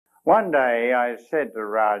One day I said to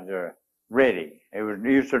Raja Reddy, he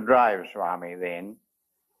used to drive Swami then,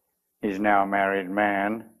 he's now a married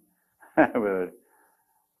man with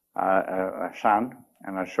a son,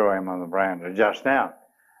 and I saw him on the veranda just now.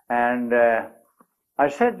 And I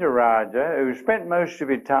said to Raja, who spent most of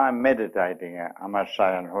his time meditating, I must say,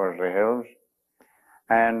 on Horsley Hills,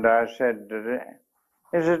 and I said,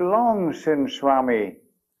 is it long since Swami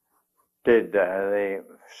did the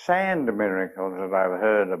sand miracles that I've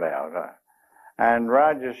heard about? And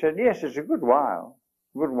Raja said, yes, it's a good while,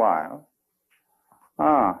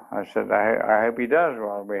 Ah, I said, I hope he does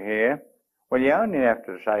while we're here. Well, you only have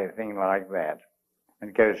to say a thing like that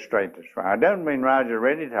and go straight to Swami. I don't mean Raja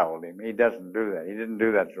Reddy told him. He doesn't do that. He didn't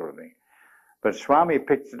do that sort of thing. But Swami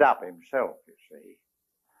picked it up himself, you see,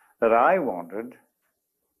 that I wanted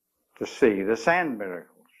to see the sand miracles.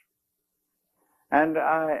 And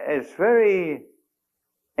it's very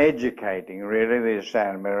educating, really, these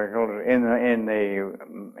sand miracles in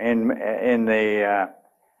the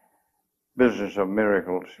business of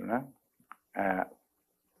miracles, you know.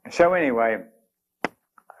 So anyway,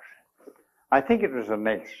 I think it was the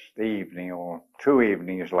next evening or 2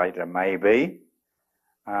 evenings later, maybe.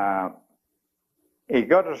 He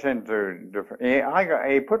got us into different.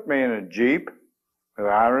 He put me in a jeep with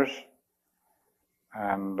Iris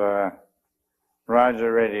and Raja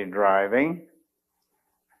Reddy driving,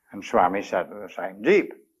 and Swami sat in the same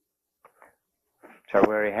jeep. So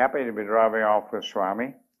very happy to be driving off with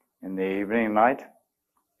Swami in the evening, night.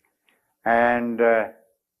 And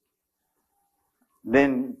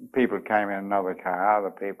then people came in another car,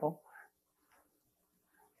 other people.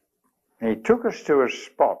 He took us to a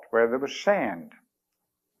spot where there was sand.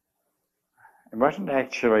 It wasn't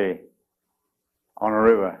actually on a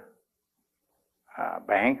river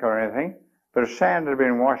bank or anything, but sand had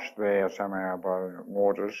been washed there somehow by the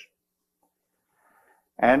waters.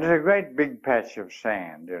 And it's a great big patch of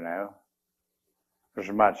sand, you know,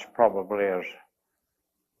 as much probably as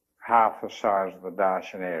half the size of the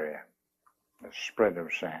Darshan area, the spread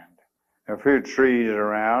of sand. A few trees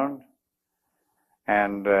around,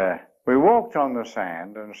 and we walked on the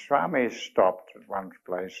sand, and Swami stopped at one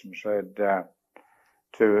place and said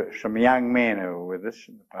to some young men who were with us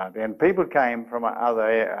in the party, and people came from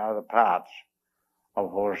other parts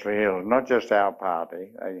of Horsley Hills, not just our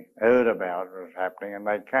party. They heard about what was happening, and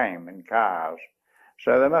they came in cars.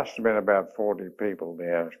 So there must have been about 40 people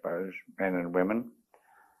there, I suppose, men and women.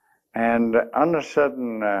 And on a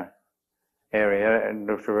certain area, it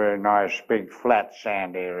looked a very nice, big, flat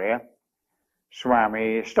sand area,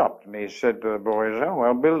 Swami stopped and he said to the boys, oh,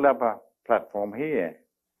 well, build up a platform here.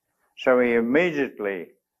 So he immediately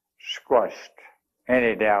squashed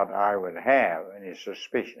any doubt I would have, any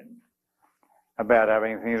suspicion about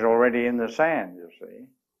having things already in the sand, you see,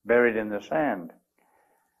 buried in the sand.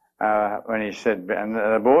 When he said, and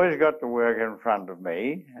the boys got to work in front of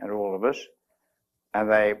me and all of us, and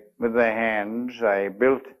they, with their hands, they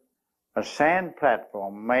built a sand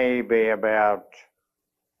platform maybe about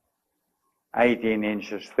 18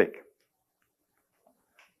 inches thick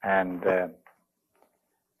and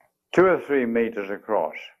 2 or 3 meters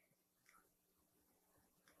across.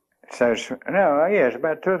 So, no, yes,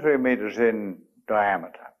 about 2 or 3 meters in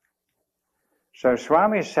diameter. So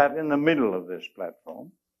Swami sat in the middle of this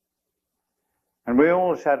platform, and we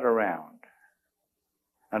all sat around.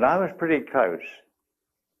 And I was pretty close.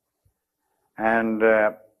 And,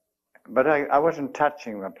 but I wasn't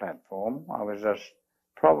touching the platform. I was just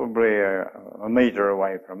probably a meter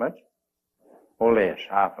away from it, or less,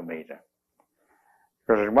 half a meter.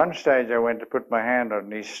 Because at one stage I went to put my hand on it,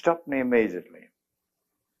 and he stopped me immediately.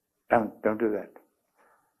 Don't do that.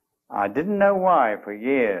 I didn't know why for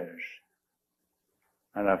years.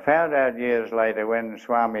 And I found out years later when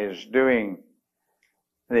Swami is doing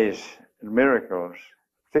these miracles,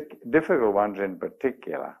 difficult ones in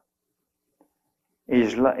particular, he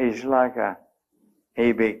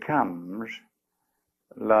becomes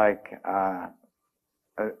like a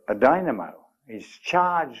dynamo. He's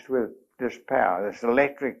charged with this power, this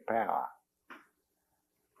electric power.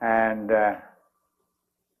 And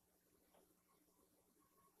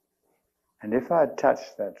if I'd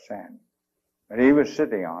touched that sand that he was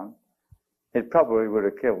sitting on, it probably would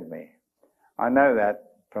have killed me. I know that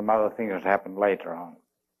from other things that happened later on.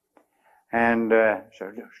 And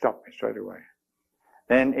so stopped me straight away.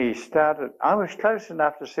 Then he started, I was close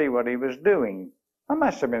enough to see what he was doing. I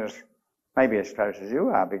must have been maybe as close as you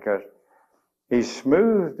are, because he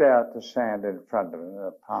smoothed out the sand in front of him, in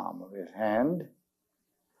the palm of his hand,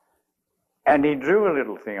 and he drew a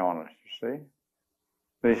little thing on it, you see,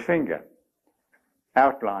 with his finger,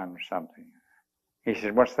 outlined something. He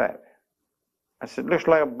said, what's that? I said, looks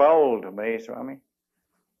like a bowl to me, Swami.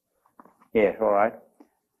 Yes, all right.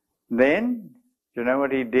 Then, do you know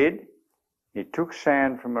what he did? He took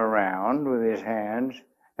sand from around with his hands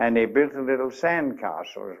and he built a little sand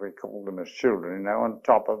castle, as we called them as children, you know, on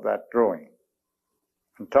top of that drawing.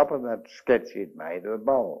 On top of that sketch he'd made of the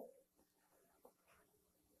bowl.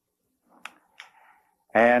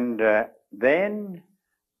 And then,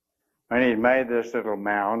 when he'd made this little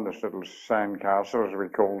mound, this little sand castle, as we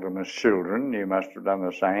called them as children, you must have done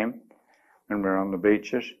the same when we were on the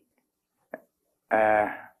beaches,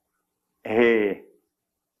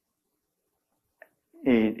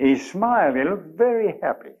 he smiled, he looked very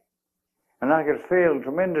happy. And I could feel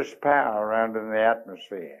tremendous power around in the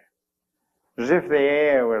atmosphere, as if the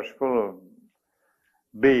air was full of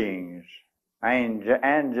beings,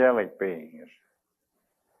 angelic beings.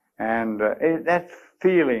 And that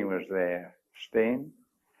feeling was there, Steen.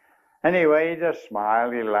 Anyway, he just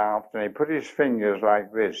smiled, he laughed, and he put his fingers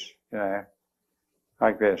like this, you know,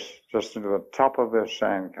 like this, just into the top of this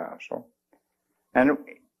sandcastle. And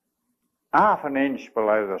half an inch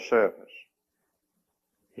below the surface,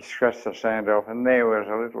 he scratched the sand off, and there was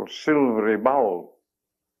a little silvery bowl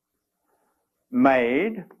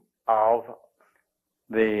made of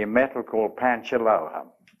the metal called panchaloha,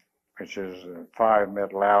 which is a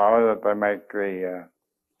 5-metal alloy that they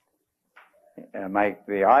make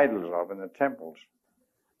the idols of in the temples.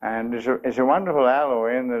 And it's a wonderful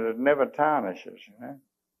alloy in that it never tarnishes, you know.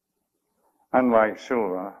 Unlike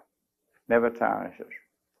silver, never tarnishes.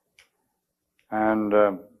 And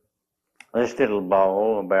this little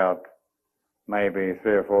bowl, about maybe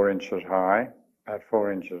 3 or 4 inches high, about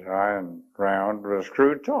 4 inches high and round, with a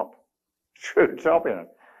screwed top in it.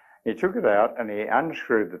 He took it out and he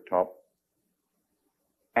unscrewed the top,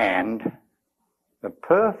 and the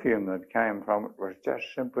perfume that came from it was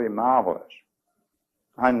just simply marvelous.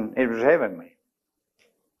 And it was heavenly.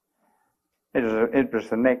 It was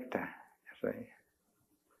the nectar, you see.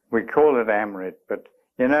 We call it amrit, but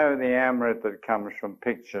you know the amrit that comes from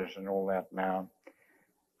pictures and all that now,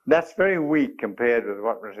 that's very weak compared with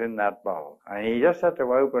what was in that bowl. And he just had to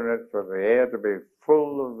open it for the air to be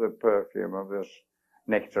full of the perfume of this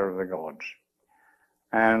nectar of the gods.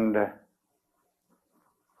 And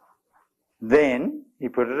then he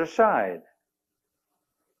put it aside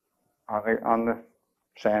on the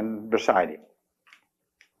sand beside him.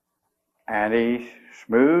 And he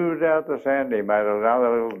smoothed out the sand, he made another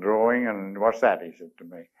little drawing, and what's that, he said to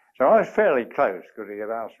me. So I was fairly close, because he had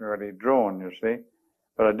asked me what he'd drawn, you see,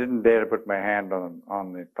 but I didn't dare to put my hand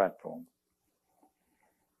on the platform,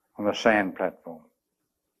 on the sand platform.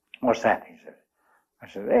 What's that, he said. I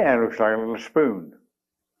said, yeah, it looks like a little spoon.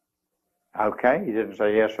 Okay, he didn't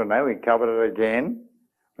say yes or no, he covered it again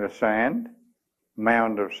with sand,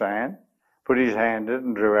 mound of sand, put his hand in it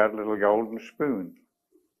and drew out a little golden spoon.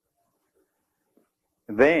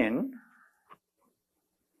 Then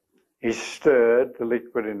he stirred the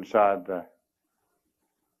liquid inside the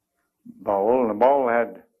bowl, and the bowl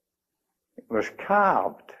was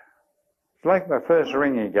carved. It's like the first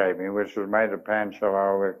ring he gave me, which was made of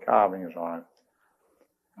panchaloha with carvings on it.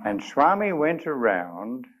 And Swami went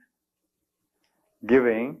around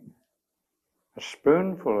giving a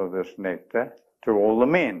spoonful of this nectar to all the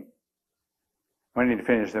men. When he'd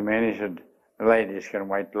finished the men, he said, the ladies can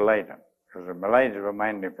wait till later. Because the ladies were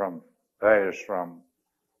mainly from the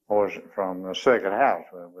circuit house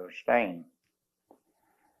where we were staying.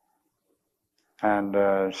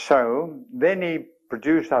 And so then he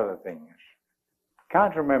produced other things.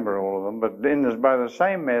 Can't remember all of them, but by the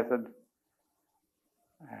same method,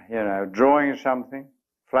 you know, drawing something,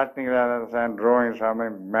 flattening it out of the sand, drawing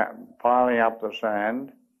something, piling up the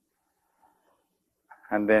sand,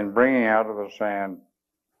 and then bringing out of the sand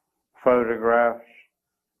photographs,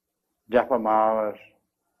 japamalas,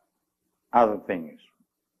 other things.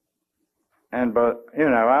 But, you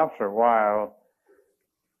know, after a while,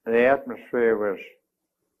 the atmosphere was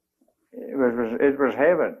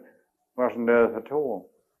heaven. It wasn't earth at all.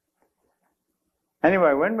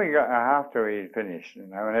 Anyway, when after he finished, you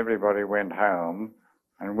know, and everybody went home,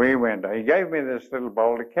 and we went, he gave me this little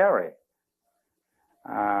bowl to carry.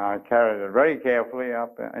 I carried it very carefully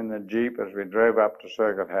up in the Jeep as we drove up to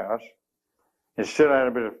Circuit House. It still had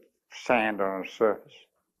a bit of sand on its surface.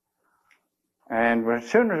 And as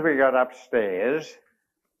soon as we got upstairs,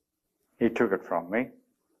 he took it from me.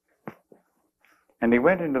 And he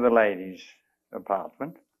went into the ladies'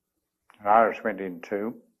 apartment. Iris went in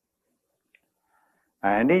too.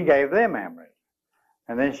 And he gave them amrit.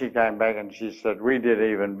 And then she came back and she said, we did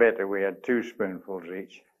even better. We had 2 spoonfuls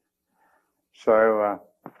each. So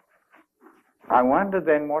I wondered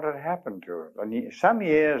then what had happened to it. And some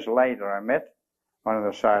years later I met one of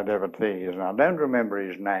the Sai devotees, and I don't remember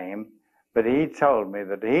his name, but he told me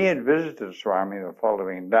that he had visited Swami the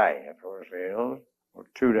following day at Horse Hills, or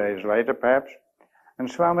 2 days later perhaps, and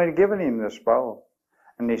Swami had given him this bowl.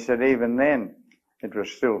 And he said even then it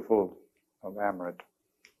was still full of amrit.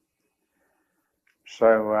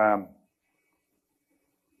 So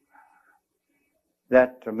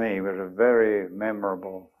that to me was a very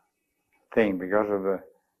memorable thing because of the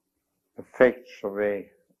effects of the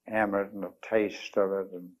amrit and the taste of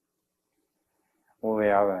it and all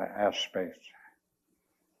the other aspects.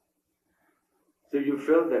 So you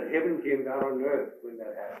felt that heaven came down on earth when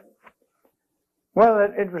that happened? Well,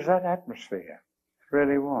 it was that atmosphere. It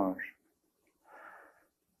really was.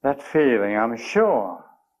 That feeling, I'm sure,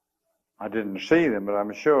 I didn't see them, but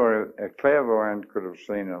I'm sure a clairvoyant could have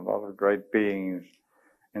seen a lot of great beings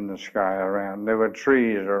in the sky around. There were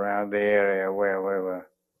trees around the area where we were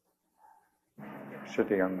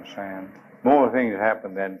sitting on the sand. More things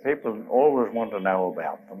happened then. People always want to know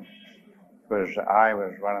about them, because I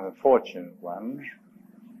was one of the fortunate ones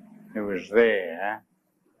who was there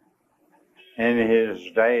in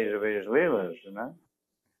his days of his leelas, you know,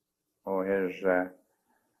 or his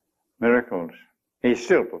miracles. He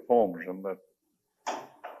still performs them, but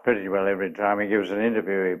pretty well every time he gives an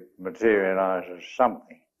interview he materializes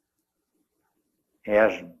something. He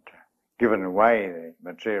hasn't given away the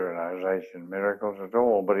materialization miracles at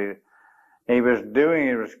all, but he was doing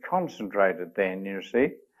it, was concentrated then, you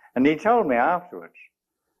see. And he told me afterwards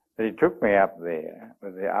that he took me up there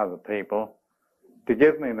with the other people to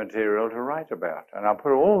give me material to write about. And I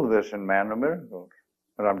put all of this in Man of Miracles,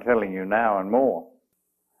 that I'm telling you now and more.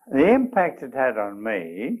 The impact it had on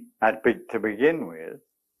me, to begin with,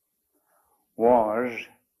 was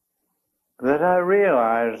that I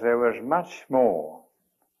realized there was much more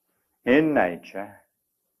in nature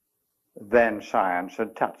than science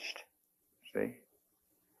had touched, see?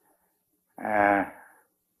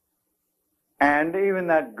 And even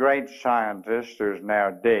that great scientist who's now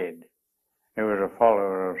dead, who was a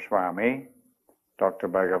follower of Swami, Dr.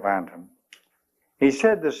 Bhagavantam, he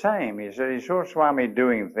said the same. He said he saw Swami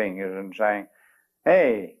doing things and saying,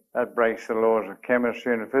 hey, that breaks the laws of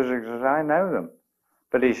chemistry and physics as I know them.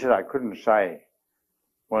 But he said, I couldn't say,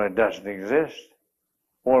 well, it doesn't exist.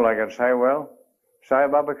 All I could say, well, Sai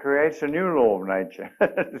Baba creates a new law of nature.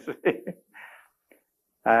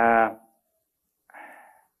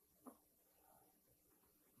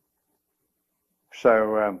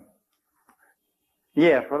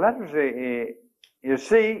 Yes, well, that was you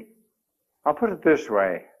see, I'll put it this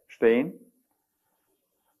way, Steen.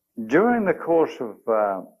 During the course of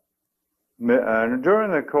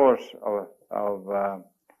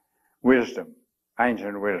wisdom,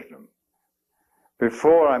 ancient wisdom,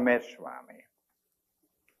 before I met Swami,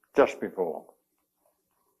 just before,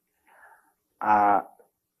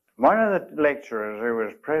 one of the lecturers who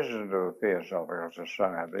was president of the Theosophical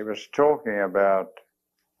Society was talking about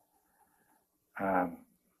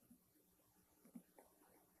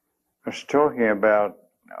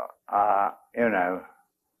you know,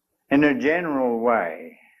 in a general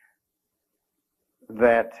way,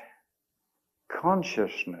 that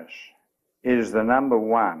consciousness is the number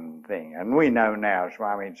one thing. And we know now,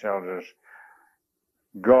 Swami tells us,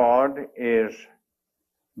 God is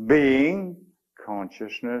being,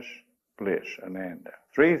 consciousness, bliss, ananda.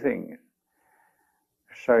 Three things.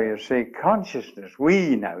 So you see, consciousness,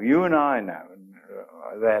 we know, you and I know,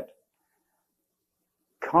 that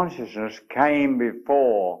consciousness came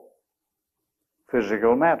before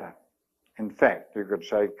physical matter. In fact, you could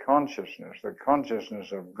say consciousness, the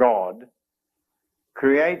consciousness of God,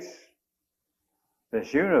 creates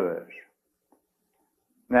this universe.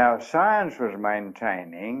 Now, science was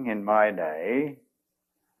maintaining in my day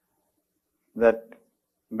that,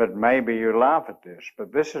 but maybe you laugh at this,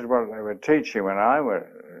 but this is what they were teaching when I was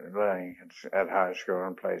learning at high school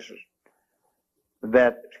and places,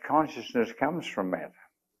 that consciousness comes from matter.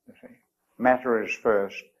 You see, matter is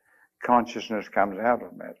first, consciousness comes out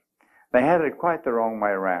of matter. They had it quite the wrong way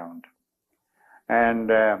around.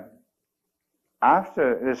 And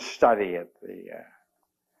after this study at the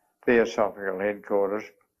Theosophical headquarters,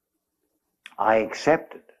 I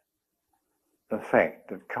accepted the fact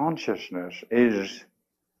that consciousness is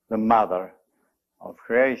the mother of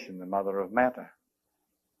creation, the mother of matter.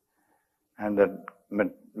 And that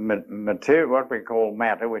material, what we call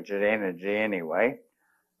matter, which is energy anyway,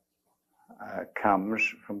 comes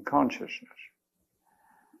from consciousness.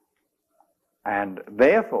 And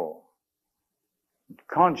therefore,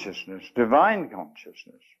 consciousness, divine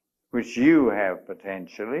consciousness, which you have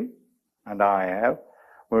potentially, and I have,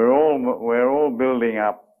 we're all building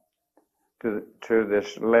up to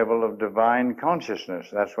this level of divine consciousness.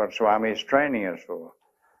 That's what Swami is training us for,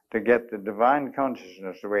 to get the divine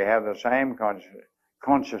consciousness, so we have the same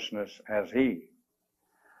consciousness as he.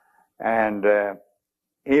 And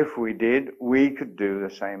if we did, we could do the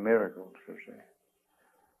same miracles, you see.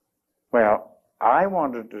 Well, I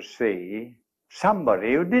wanted to see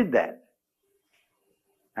somebody who did that.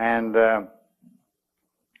 And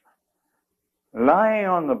lying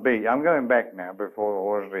on the beach, I'm going back now, before the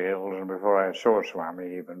Worsley Hills and before I saw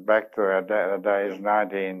Swami even, back to the days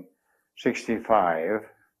 1965,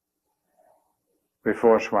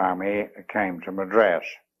 before Swami came to Madras.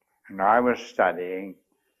 And I was studying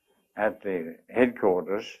at the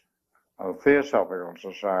headquarters of the Theosophical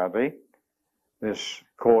Society, this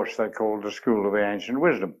course they called the School of the Ancient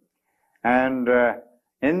Wisdom. And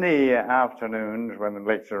in the afternoons when the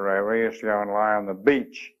lecture was over, we used to go and lie on the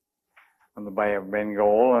beach on the Bay of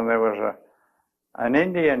Bengal, and there was an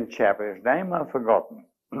Indian chap, his name I've forgotten.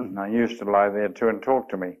 I used to lie there too and talk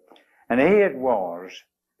to me. And he it was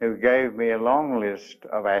who gave me a long list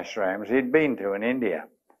of ashrams he'd been to in India.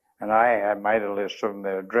 And I had made a list of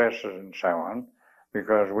their addresses and so on,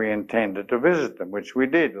 because we intended to visit them, which we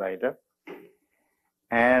did later.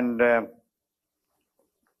 And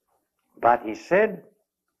but he said,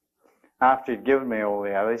 after he'd given me all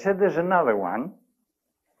the others, he said, there's another one.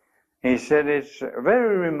 He said, it's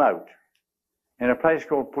very remote, in a place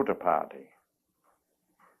called Puttaparthi.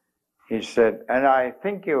 He said, and I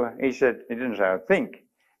think he said, he didn't say I think,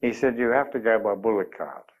 he said, you have to go by bullock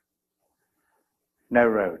cart. No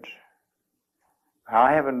roads.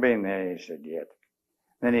 I haven't been there, he said, yet.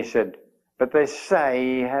 Then he said, but they say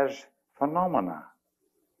he has phenomena.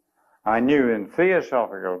 I knew in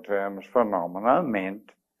theosophical terms phenomena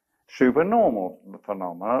meant supernormal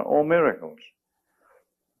phenomena or miracles.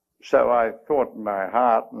 So I thought in my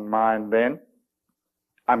heart and mind then,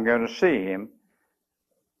 I'm going to see him,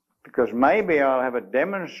 because maybe I'll have it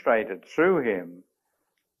demonstrated through him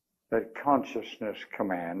that consciousness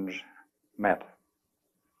commands matter.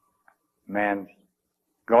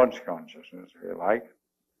 God's consciousness, if you like.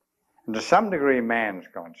 And to some degree, man's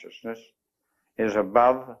consciousness is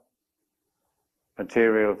above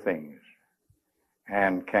material things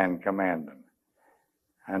and can command them.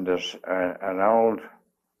 And as an old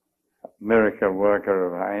miracle worker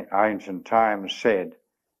of ancient times said,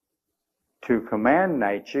 to command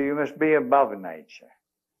nature, you must be above nature.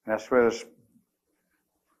 That's where the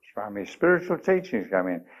Swami's spiritual teachings come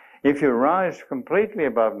in. If you rise completely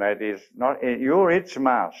above nature, you're its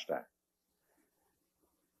master.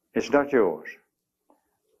 It's not yours.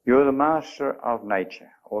 You're the master of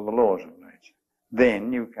nature, or the laws of nature.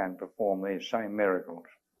 Then you can perform these same miracles.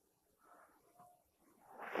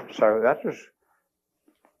 So that was...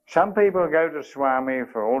 Some people go to Swami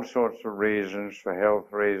for all sorts of reasons, for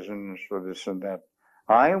health reasons, for this and that.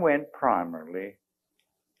 I went primarily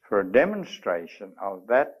for a demonstration of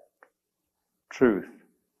that truth,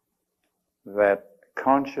 that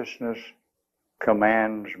consciousness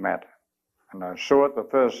commands matter. And I saw it the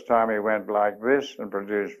first time he went like this and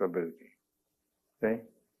produced vibhuti. See?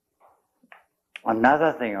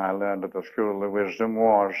 Another thing I learned at the School of Wisdom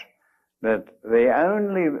was that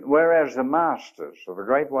whereas the masters of the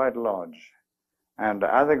Great White Lodge and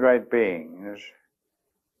other great beings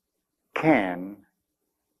can,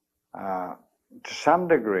 to some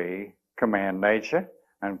degree, command nature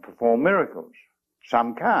and perform miracles,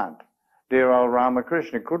 some can't. Dear old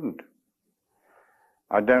Ramakrishna couldn't.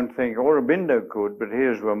 I don't think Aurobindo could, but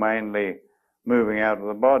his were mainly moving out of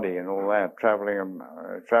the body and all that, traveling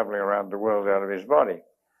around the world out of his body.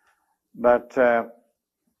 But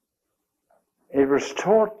it was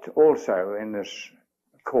taught also in this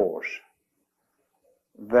course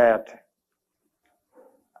that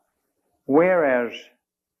whereas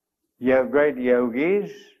great yogis,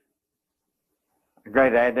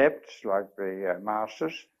 great adepts like the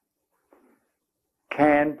masters,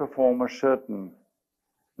 can perform a certain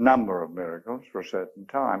number of miracles for a certain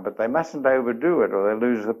time, but they mustn't overdo it or they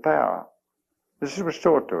lose the power. This was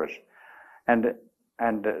taught to us. And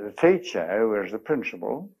the teacher, who was the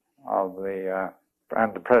principal of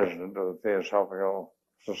and the president of the Theosophical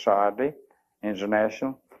Society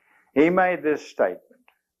International, he made this statement.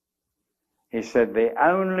 He said, the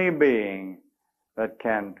only being that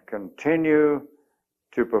can continue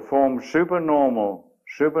to perform supernormal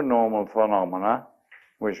phenomena,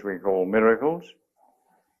 which we call miracles,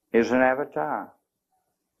 is an avatar.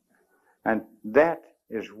 And that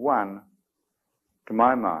is one, to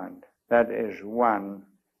my mind, that is one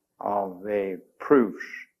of the proofs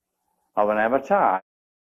of an avatar.